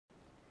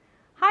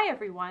Hi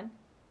everyone,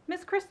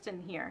 Miss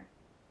Kristen here.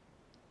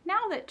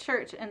 Now that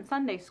church and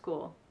Sunday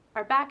school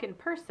are back in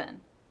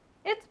person,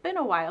 it's been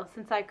a while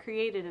since I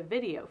created a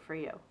video for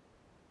you.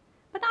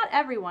 But not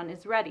everyone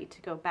is ready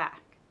to go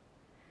back.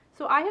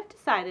 So I have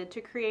decided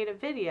to create a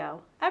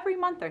video every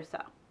month or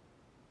so.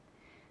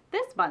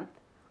 This month,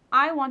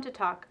 I want to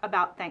talk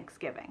about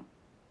Thanksgiving.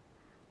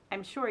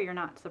 I'm sure you're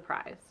not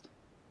surprised.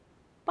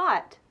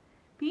 But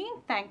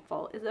being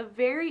thankful is a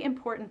very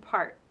important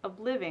part of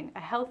living a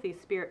healthy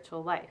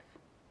spiritual life.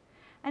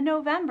 And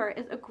November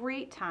is a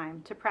great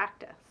time to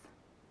practice.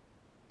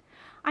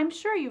 I'm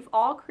sure you've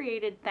all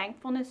created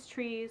thankfulness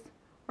trees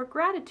or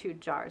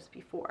gratitude jars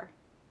before.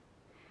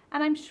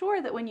 And I'm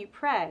sure that when you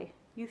pray,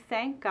 you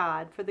thank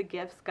God for the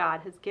gifts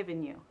God has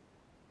given you.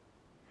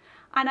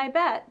 And I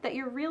bet that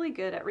you're really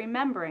good at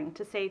remembering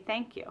to say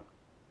thank you.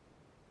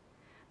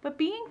 But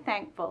being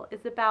thankful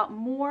is about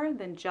more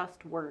than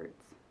just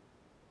words.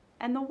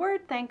 And the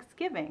word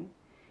Thanksgiving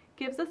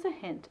gives us a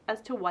hint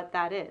as to what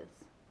that is.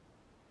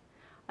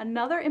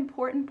 Another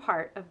important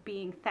part of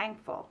being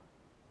thankful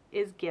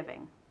is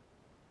giving.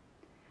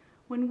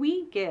 When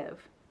we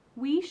give,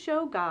 we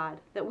show God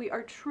that we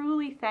are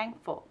truly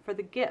thankful for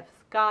the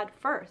gifts God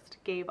first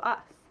gave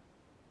us.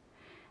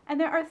 And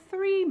there are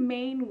three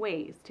main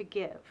ways to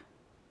give.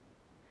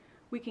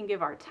 We can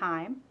give our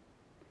time,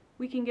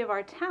 we can give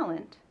our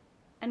talent,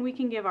 and we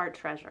can give our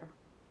treasure.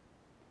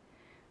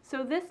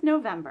 So this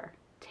November,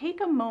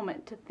 take a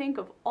moment to think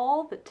of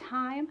all the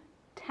time,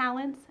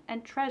 talents,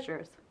 and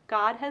treasures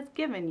God has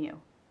given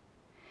you,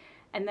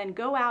 and then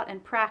go out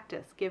and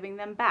practice giving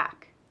them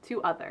back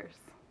to others.